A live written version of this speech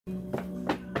Hey,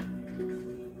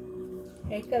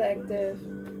 collective.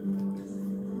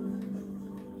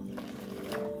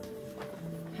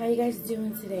 How you guys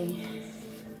doing today?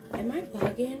 Am I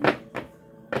bugging?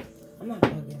 I'm not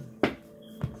bugging.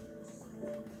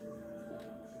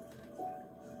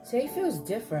 Today feels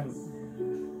different.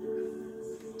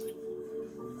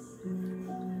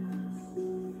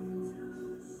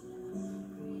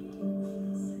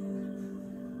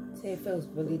 Today feels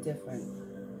really different.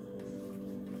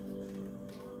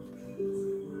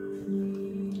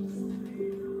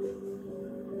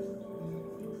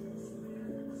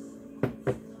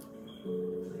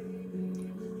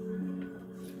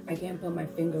 I can't put my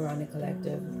finger on the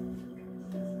collective.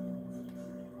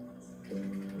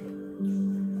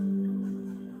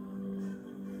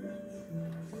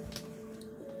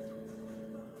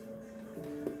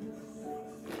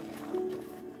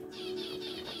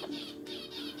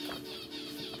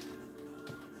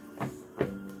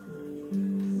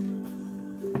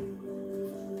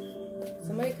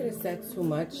 Somebody could have said too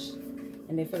much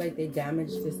and they feel like they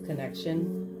damaged this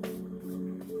connection.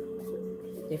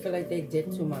 They feel like they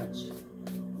did too much.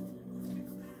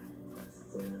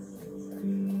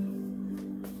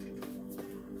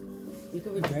 You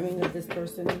could be dreaming of this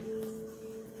person.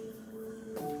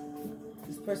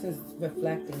 This person's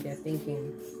reflecting, they're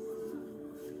thinking.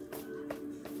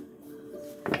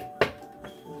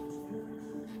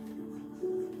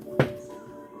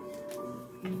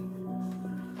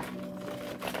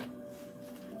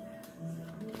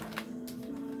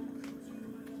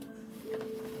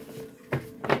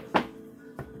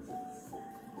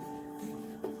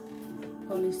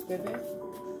 Holy Spirit,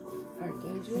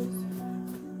 archangels,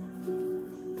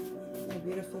 my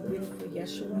beautiful, beautiful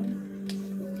Yeshua.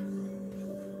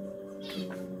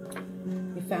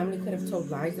 Your family could have told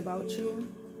lies about you.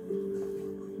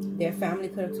 Their family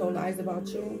could have told lies about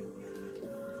you.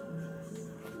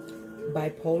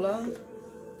 Bipolar.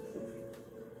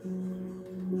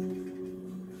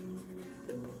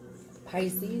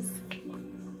 Pisces.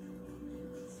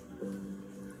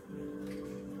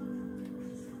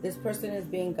 This person is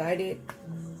being guided.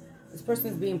 This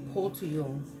person is being pulled to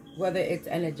you. Whether it's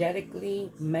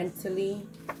energetically, mentally.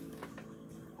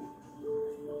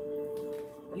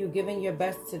 You're giving your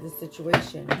best to the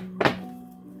situation.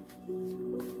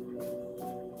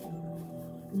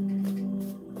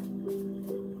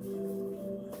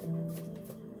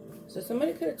 So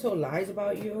somebody could have told lies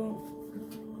about you.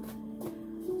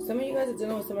 Some of you guys are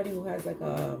dealing with somebody who has like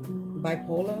a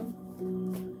bipolar.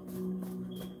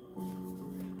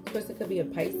 This person could be a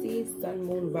Pisces, Sun,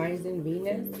 Moon, Rising,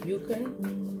 Venus, Yukon.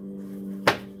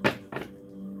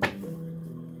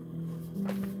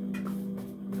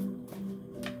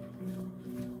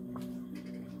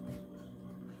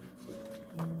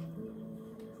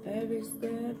 Every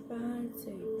step I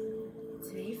take,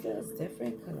 today feels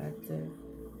different, collective.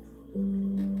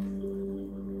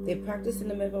 They practice in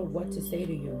the mirror what to say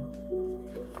to you.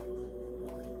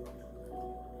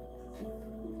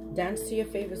 Dance to your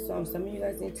favorite song. Some of you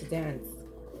guys need to dance.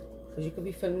 Because you could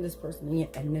be feeling this person in your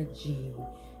energy.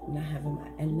 Not having my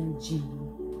energy.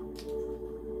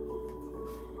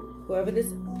 Whoever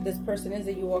this person is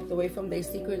that you walked away from, they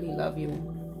secretly love you.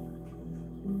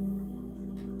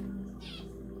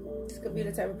 This could be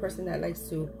the type of person that likes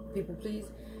to people please.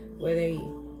 Where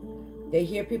they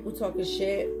hear people talking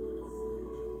shit.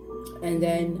 And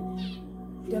then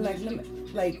they're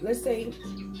like let's say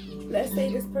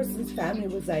this person's family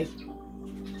was like,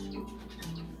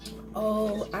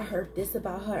 oh, I heard this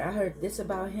about her, I heard this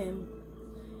about him,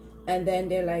 and then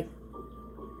they're like,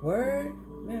 word,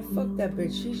 man, fuck that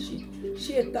bitch,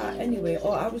 she a thought anyway,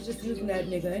 or I was just using that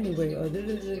nigga anyway, or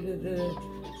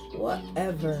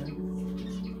whatever.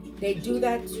 They do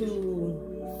that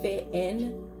to fit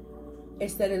in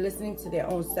instead of listening to their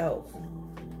own self.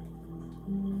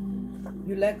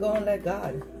 You let go and let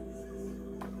God.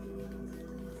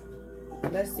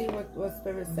 Let's see what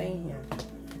Spirit's saying here.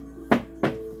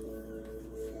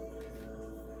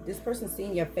 This person's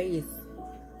seeing your face.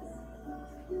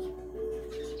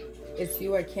 It's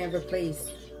you I can't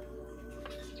replace.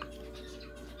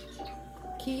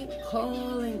 Keep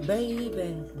calling,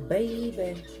 baby,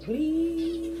 baby,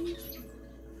 please.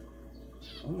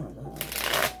 Oh my God.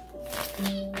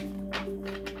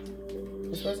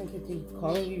 This person could keep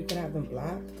calling you. You could have them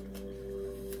blocked.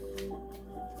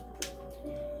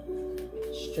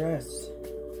 Stress.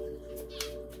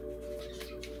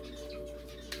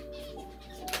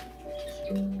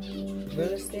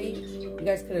 Real estate. You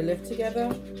guys could have lived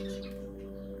together.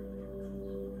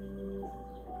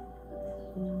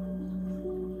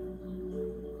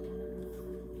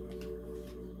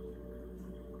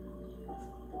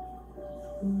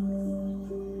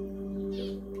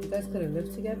 You guys could have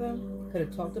lived together. Could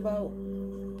have talked about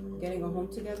getting a home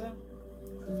together.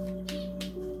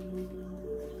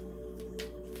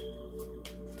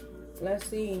 Let's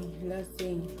see. Let's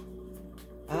see.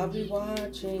 I'll be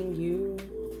watching you.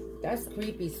 That's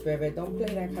creepy, Spirit. Don't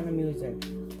play that kind of music.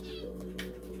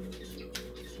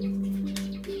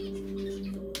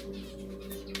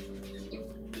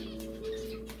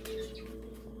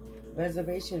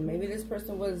 Reservation. Maybe this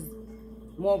person was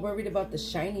more worried about the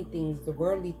shiny things, the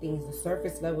worldly things, the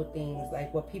surface level things,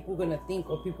 like what people gonna think,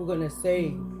 what people gonna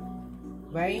say,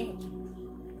 right?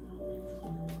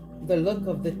 The look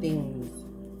of the things.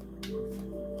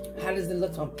 How does it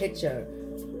look on picture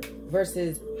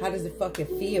versus how does it fucking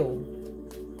feel?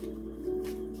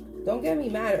 Don't get me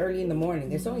mad early in the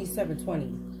morning. It's only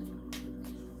 7:20.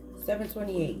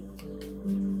 7:28.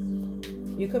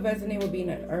 You could resonate with being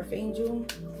an earth angel.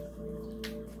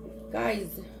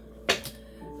 Guys,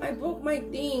 I broke my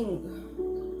thing.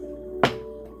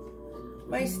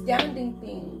 My standing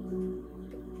thing.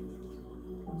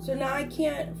 So now I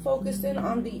can't focus in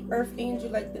on the earth angel,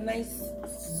 like the nice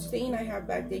stain I have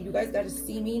back there. You guys got to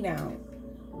see me now.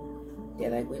 They're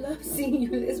like, we love seeing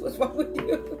you, Liz. What's wrong with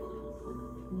you?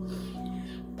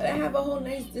 But I have a whole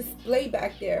nice display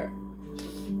back there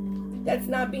that's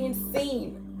not being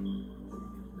seen.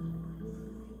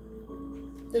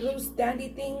 The little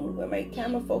standy thing where my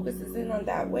camera focuses in on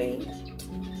that way.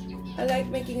 I like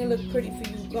making it look pretty for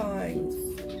you guys.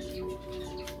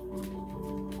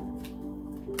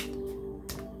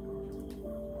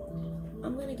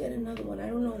 I'm gonna get another one. I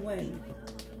don't know when.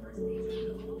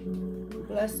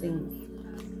 Blessings.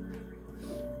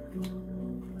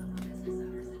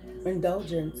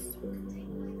 Indulgence.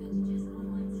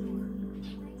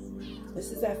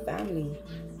 This is that family.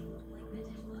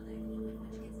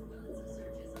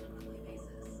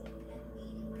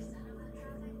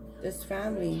 This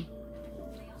family.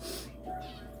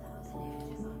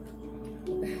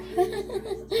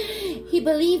 He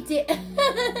believed it.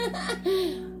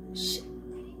 Shh.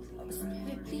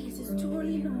 Spirit, please, it's too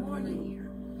early in the morning.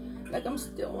 Like I'm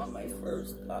still on my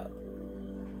first thought.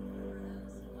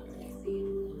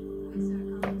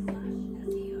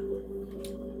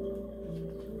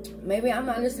 Maybe I'm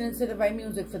not listening to the right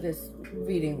music for this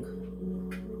reading.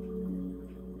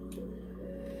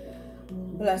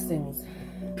 Blessings.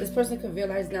 This person could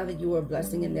realize now that you are a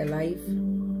blessing in their life.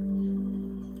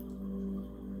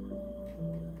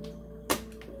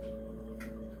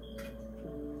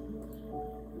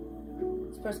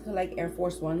 This person could like Air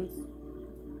Force Ones.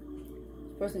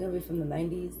 This person could be from the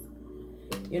 90s.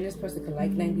 You and this person could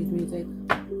like 90s music.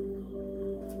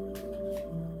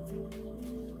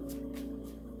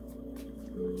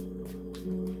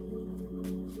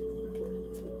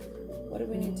 What do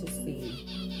we need to see?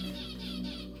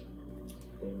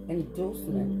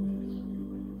 Inducement,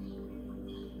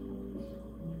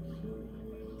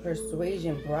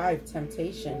 persuasion, bribe,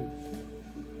 temptation.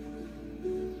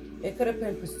 It could have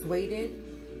been persuaded.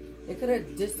 It could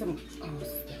have did some. Oh,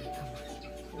 Spirit, come on!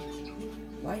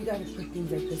 Why you gotta put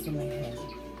things like this in my head?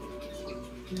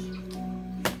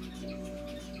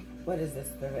 What is this,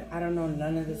 Spirit? I don't know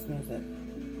none of this music.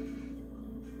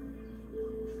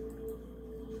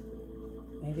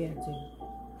 Maybe I do.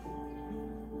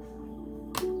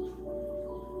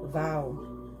 Vow.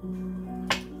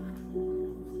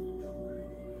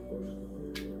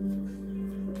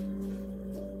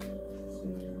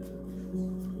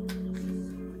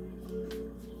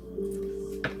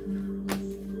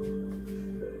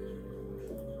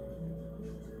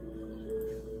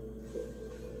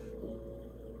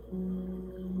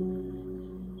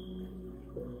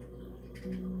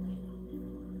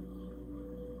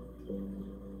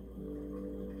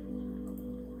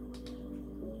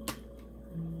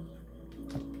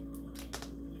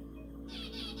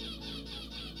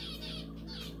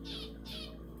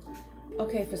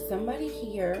 Okay, for somebody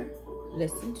here,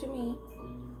 listen to me.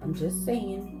 I'm just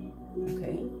saying,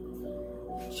 okay?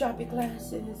 Drop your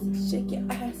glasses, shake your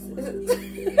asses.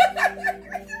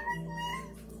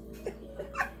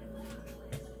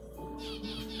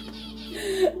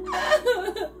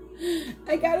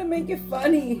 I gotta make it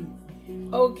funny,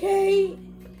 okay?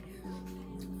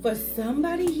 For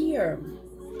somebody here,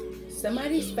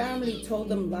 somebody's family told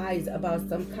them lies about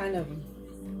some kind of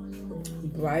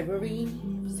bribery,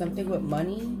 something with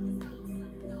money.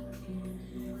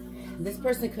 This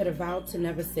person could have vowed to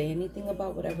never say anything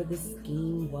about whatever this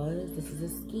scheme was. This is a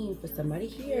scheme for somebody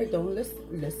here. Don't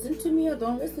listen to me or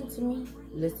don't listen to me.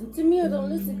 Listen to me or don't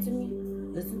listen to me.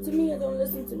 Listen to me or don't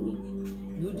listen to me.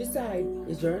 You decide.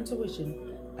 It's your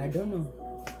intuition. I don't know.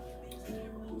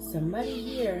 Somebody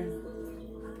here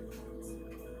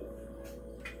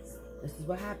This is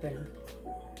what happened.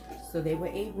 So they were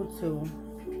able to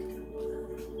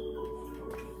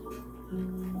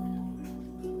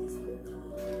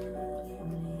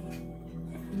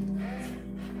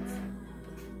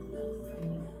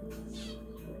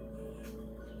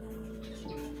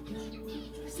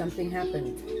something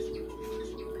happened.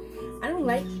 I don't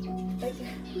like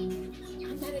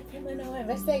I'm not a criminal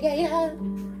investigator.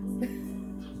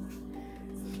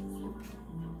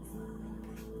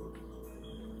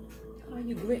 Are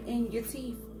you gritting your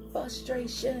teeth?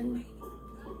 Frustration.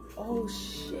 Oh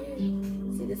shit.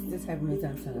 See, this is the type of music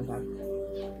I'm talking about.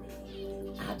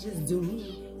 I'll just do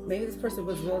me. Maybe this person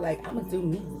was real like, I'm gonna do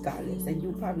me regardless. And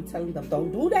you probably telling them,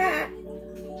 don't do that.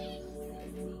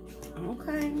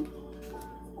 Okay.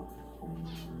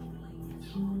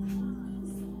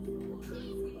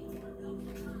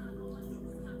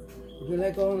 You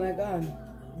let go and let God.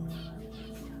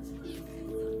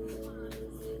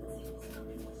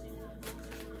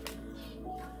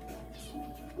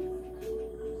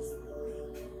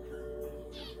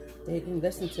 They didn't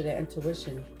listen to their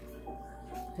intuition.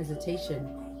 Hesitation.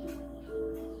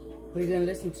 What are you going to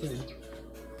listen to?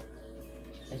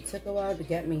 It took a while to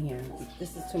get me here.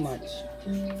 This is too much.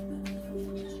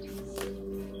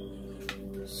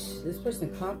 This person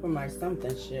compromised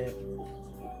something, shit.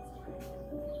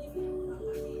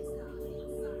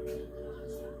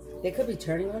 They could be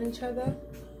turning on each other.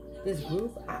 This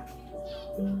group,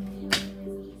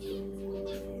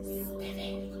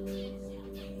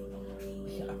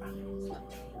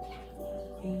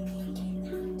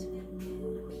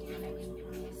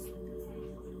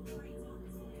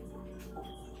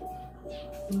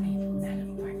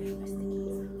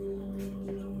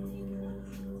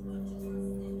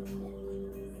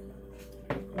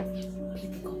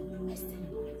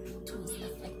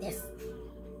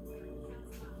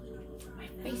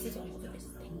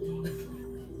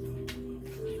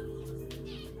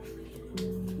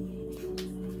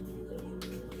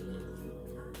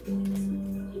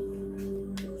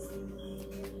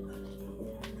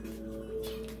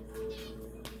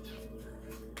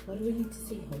 what do we need to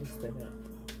see, Holy Spirit?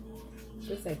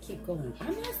 Just like keep going.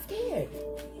 I'm not scared.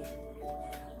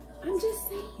 I'm just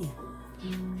saying.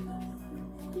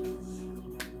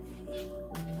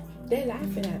 They're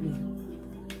laughing at me.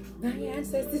 My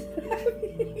ancestors are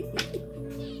laughing.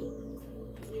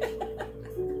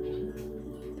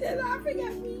 They're laughing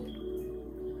at me.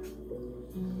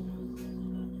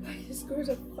 Like this girl's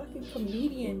a fucking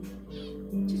comedian.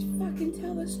 Just fucking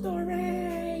tell the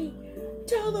story.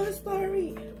 Tell the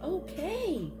story.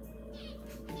 Okay.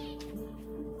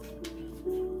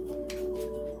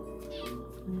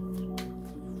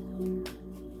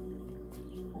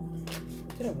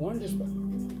 I could have warned this one.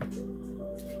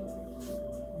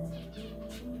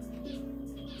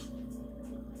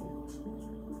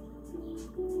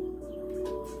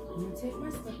 I'm gonna take my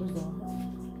slippers off.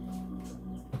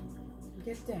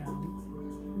 Get down.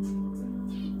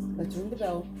 Let's ring the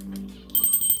bell.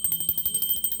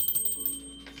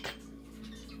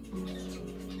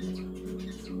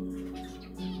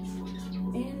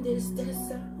 And is this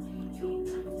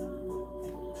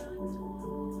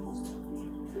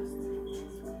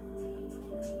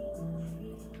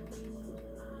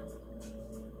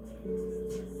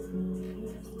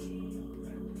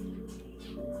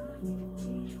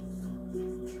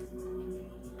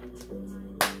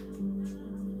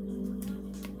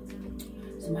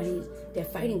somebody, they're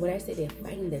fighting. What I say, they're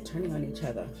fighting, they're turning on each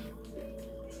other.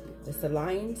 This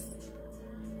alliance.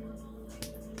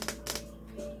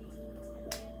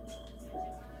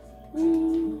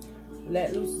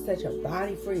 Let loose, set your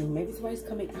body free. Maybe somebody's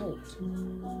coming out.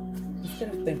 This could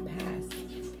have been past.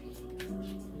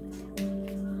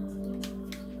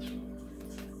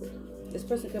 This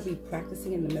person could be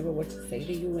practicing in the mirror what to say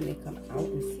to you when they come out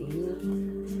and see you.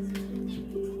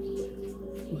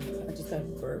 I just got a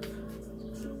burp.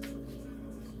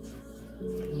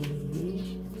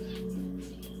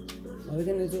 What are we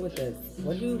gonna do with this?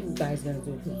 What are you guys gonna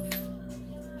do with this?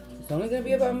 It's only gonna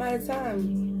be about a matter of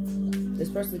time. This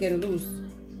person's getting loose.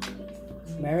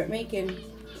 Merit making.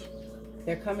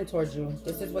 They're coming towards you.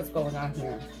 This is what's going on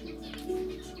here.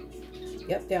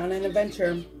 Yep, they're on an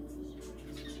adventure.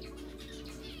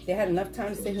 They had enough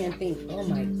time to sit here and think, oh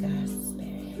my God, Spirit.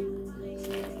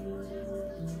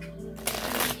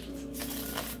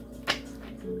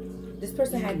 This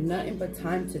person had nothing but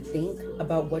time to think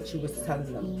about what you was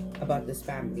telling them about this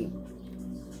family.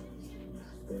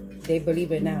 They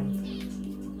believe it now.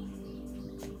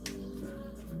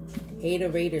 Hater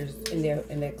raiders in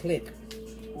their clique.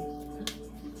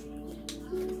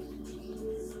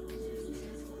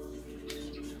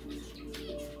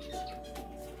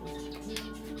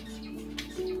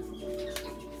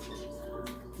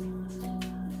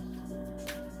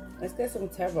 Let's get some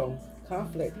tarot.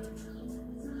 Conflict.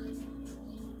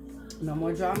 No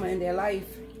more drama in their life.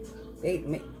 They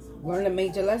learn a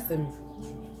major lesson.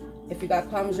 If you got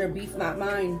problems, your beef, not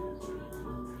mine.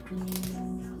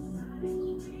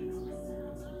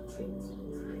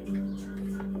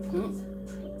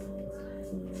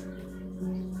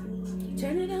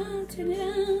 Turn it on, turn it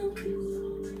on.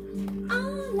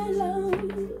 All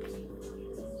alone.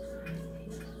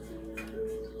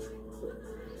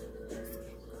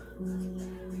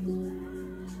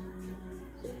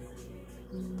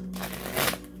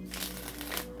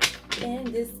 And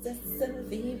this the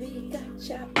Sylvie, we got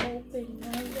ya open,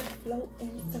 now you're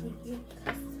floating, so you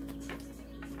cuss.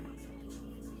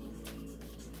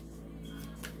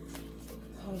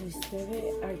 Holy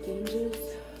Spirit, archangels.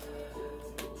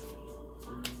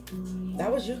 That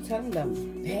was you telling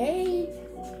them, hey.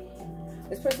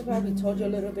 This person probably told you a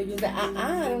little bit. You was like,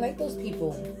 I don't like those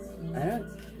people. I don't.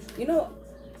 You know,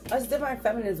 us divine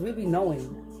feminines, we be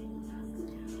knowing.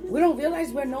 We don't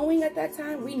realize we're knowing at that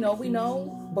time. We know,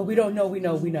 but we don't know we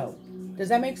know. Does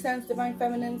that make sense, divine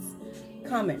feminines?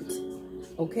 Comment.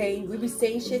 Okay? We be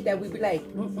saying shit that we be like,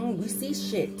 we see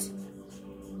shit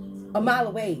a mile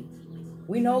away.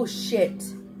 We know shit.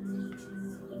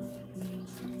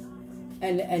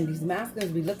 And these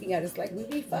masculines be looking at us like we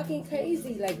be fucking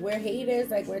crazy. Like we're haters.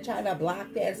 Like we're trying to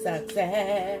block their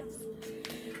success.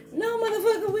 No,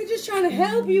 motherfucker, we're just trying to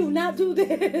help you not do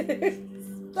this.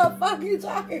 The fuck are you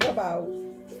talking about?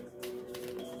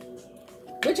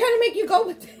 We're trying to make you go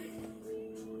with it.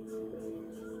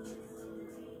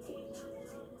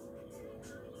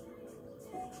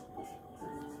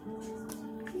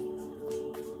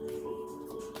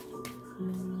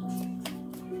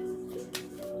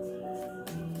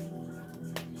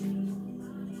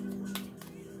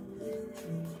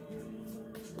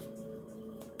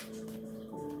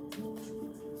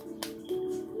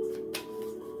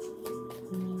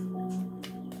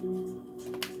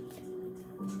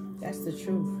 That's the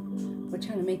truth. We're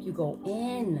trying to make you go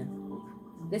in.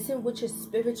 Listen with your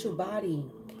spiritual body,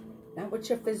 not with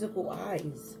your physical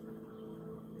eyes.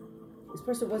 This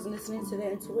person wasn't listening to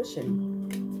their intuition.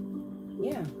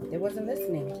 Yeah, they wasn't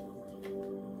listening.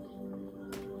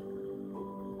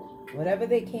 Whatever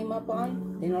they came up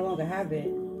on, they no longer have it.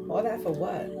 All that for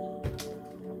what?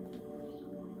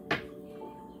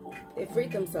 They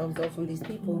freed themselves though from these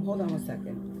people. Hold on one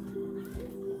second.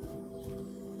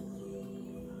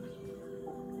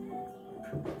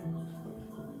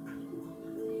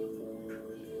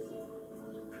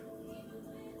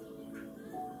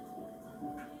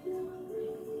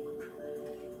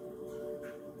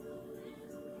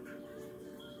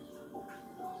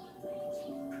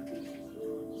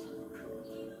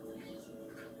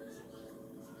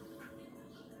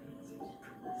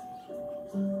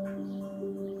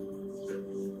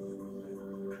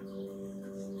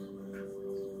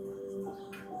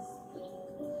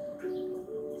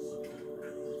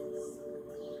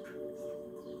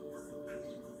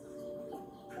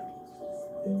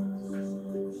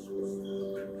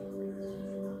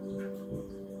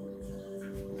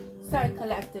 Sorry,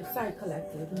 collective. Sorry,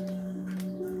 collective.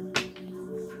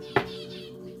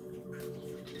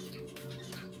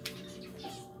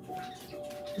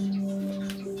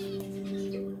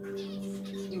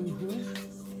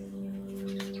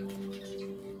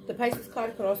 The Pisces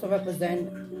card could also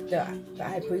represent the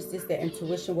High Priestess, their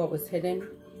intuition, what was hidden.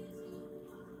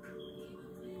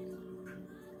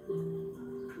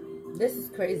 This is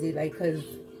crazy, like, because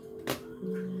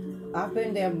I've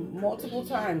been there multiple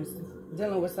times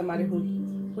dealing with somebody who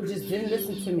just didn't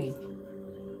listen to me.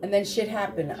 And then shit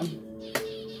happened.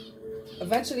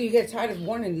 Eventually you get tired of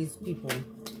warning these people.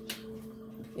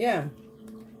 Yeah.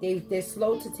 They're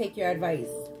slow to take your advice.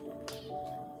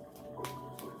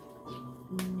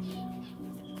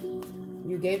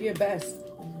 You gave your best.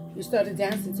 You started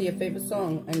dancing to your favorite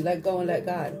song and let go and let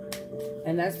God.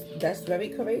 And that's very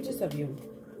courageous of you.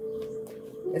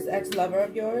 This ex-lover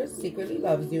of yours secretly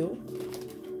loves you.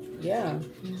 Yeah.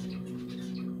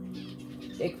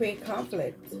 They create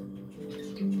conflict.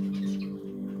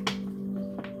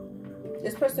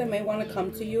 This person may want to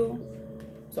come to you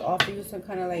to offer you some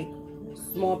kind of like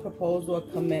small proposal or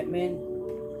commitment.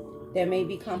 There may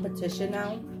be competition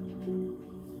now.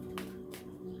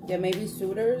 There may be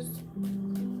suitors.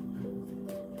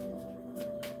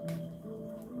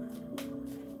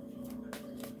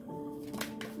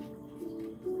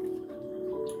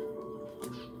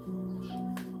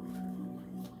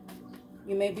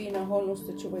 You may be in a whole new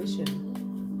situation.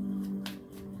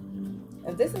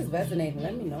 If this is resonating,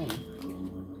 let me know.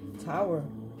 Tower.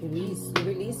 Release. You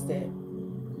released it.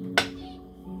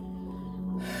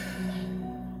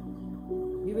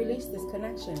 You released release this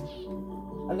connection.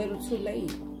 A little too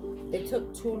late. It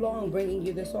took too long bringing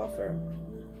you this offer.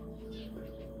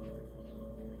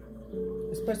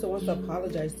 This person wants to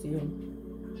apologize to you.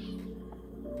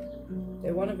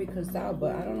 They want to reconcile,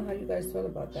 but I don't know how you guys feel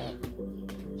about that.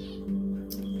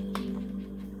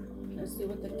 Let's see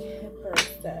what the Kipper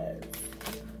says.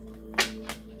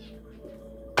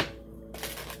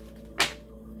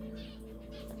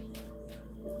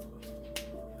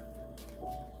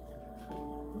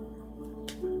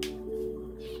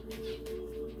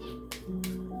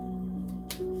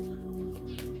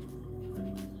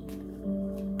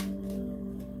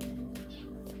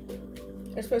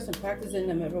 This person practicing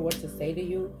to remember what to say to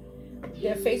you. They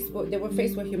were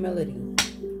faced with humility.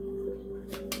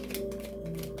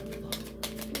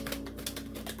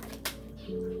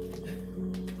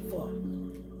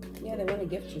 Yeah, they want to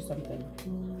gift you something.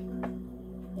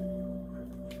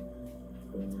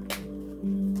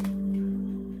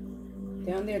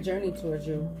 They're on their journey towards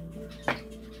you.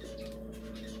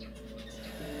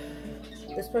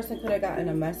 This person could have gotten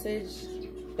a message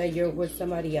that you're with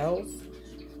somebody else.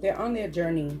 They're on their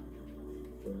journey.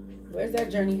 Where's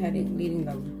that journey heading, leading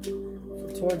them?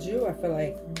 Towards you, I feel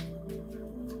like.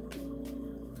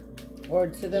 Or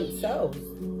to themselves.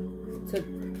 To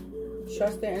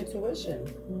trust their intuition.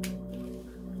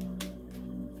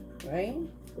 Right?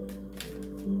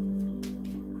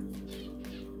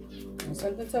 And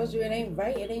something tells you it ain't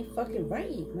right. It ain't fucking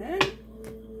right, man.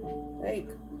 Like...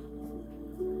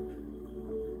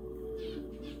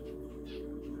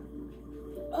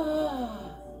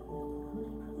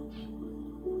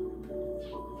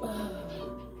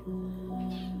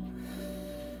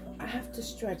 I have to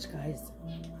stretch, guys.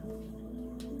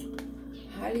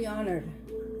 Highly honored.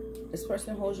 This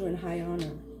person holds you in high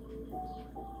honor.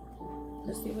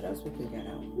 Let's see what else we can get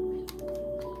out.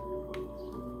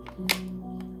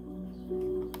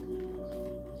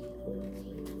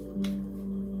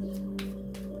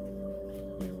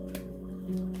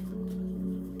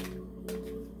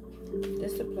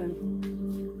 Discipline.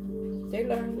 They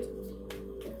learned.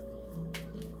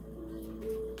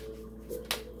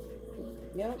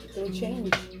 Yep, through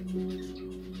change.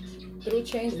 Through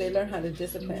change, they learn how to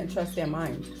discipline and trust their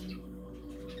mind.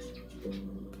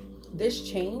 This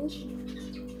change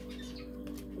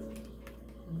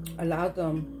allowed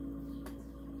them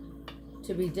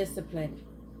to be disciplined.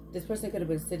 This person could have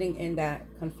been sitting in that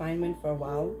confinement for a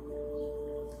while.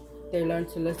 They learned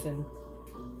to listen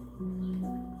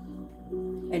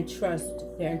and trust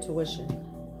their intuition.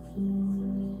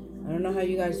 I don't know how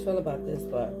you guys feel about this,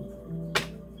 but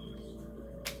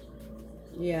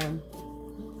yeah.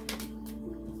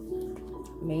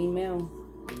 Main male.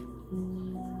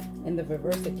 And the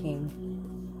reverse it came.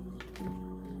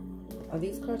 Are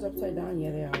these cards upside down?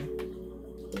 Yeah, they are.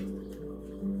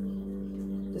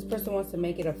 This person wants to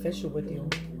make it official with you.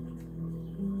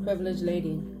 Privileged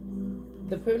lady.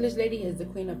 The privileged lady is the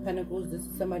Queen of Pentacles. This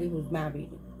is somebody who's married.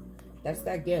 That's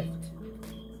that gift.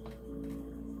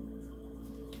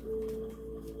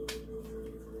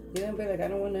 You're gonna be like, I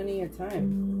don't want none of your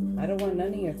time. I don't want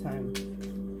none of your time.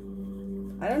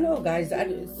 I don't know, guys.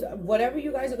 Whatever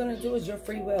you guys are going to do is your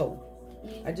free will.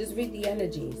 I just read the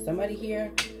energy. Somebody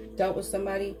here dealt with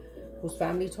somebody whose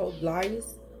family told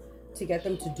lies to get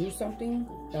them to do something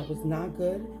that was not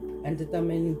good. Ended them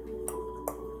in...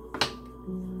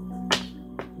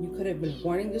 You could have been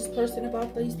warning this person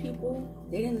about these people.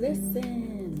 They didn't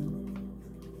listen.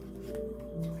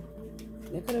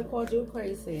 They could have called you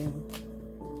crazy.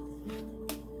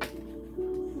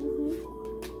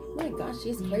 Oh my gosh,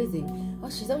 she's crazy. Oh,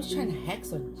 she's always trying to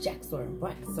hex or jax or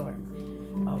wax or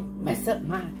mess up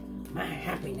my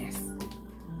happiness.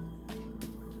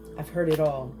 I've heard it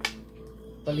all.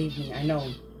 Believe me, I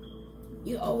know.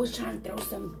 You always trying to throw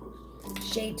some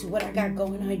shade to what I got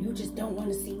going on. You just don't want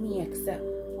to see me accept.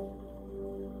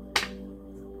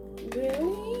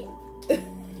 Really?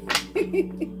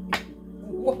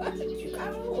 What? You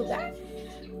got all that?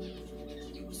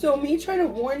 So me trying to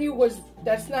warn you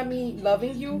that's not me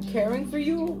loving you, caring for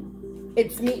you.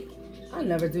 It's me. I'll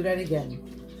never do that again.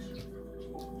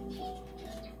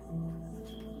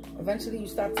 Eventually you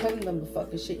stop telling them the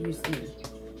fucking shit you see.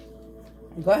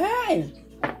 Go ahead.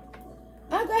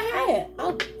 I'll go ahead.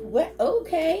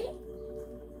 Okay.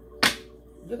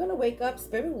 You're gonna wake up.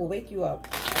 Spirit will wake you up.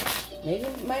 Maybe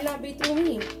it might not be through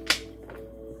me.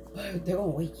 But they're gonna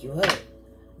wake you up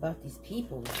about these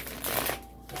people.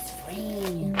 It's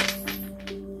friends.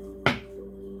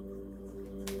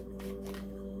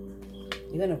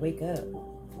 You're gonna wake up.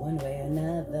 one way or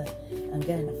another. I'm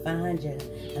gonna find you.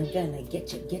 I'm gonna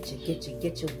get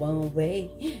you one way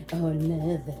or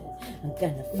another. I'm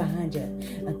gonna find you.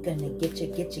 I'm gonna get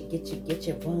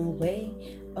you one way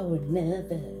or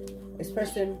another. This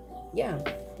person, yeah.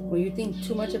 When you think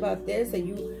too much about this and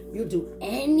you do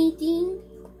anything,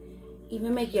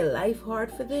 even make your life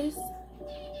hard for this,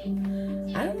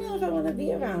 I don't know if I want to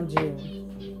be around you.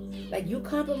 Like, you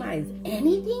compromise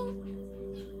anything?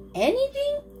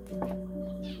 Anything?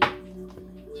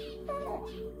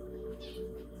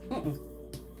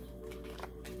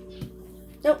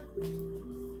 Nope.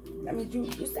 That means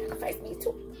you sacrifice me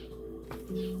too.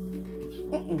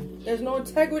 There's no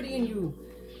integrity in you.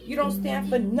 You don't stand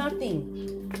for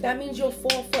nothing. That means you'll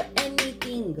fall for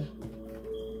anything.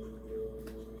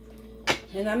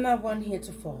 And I'm not one here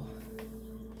to fall.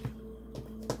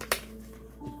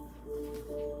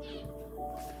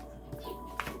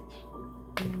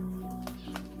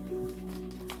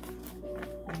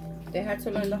 They had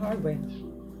to learn the hard way.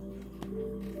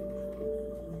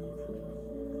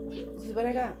 This is what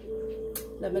I got.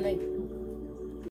 Lemonade.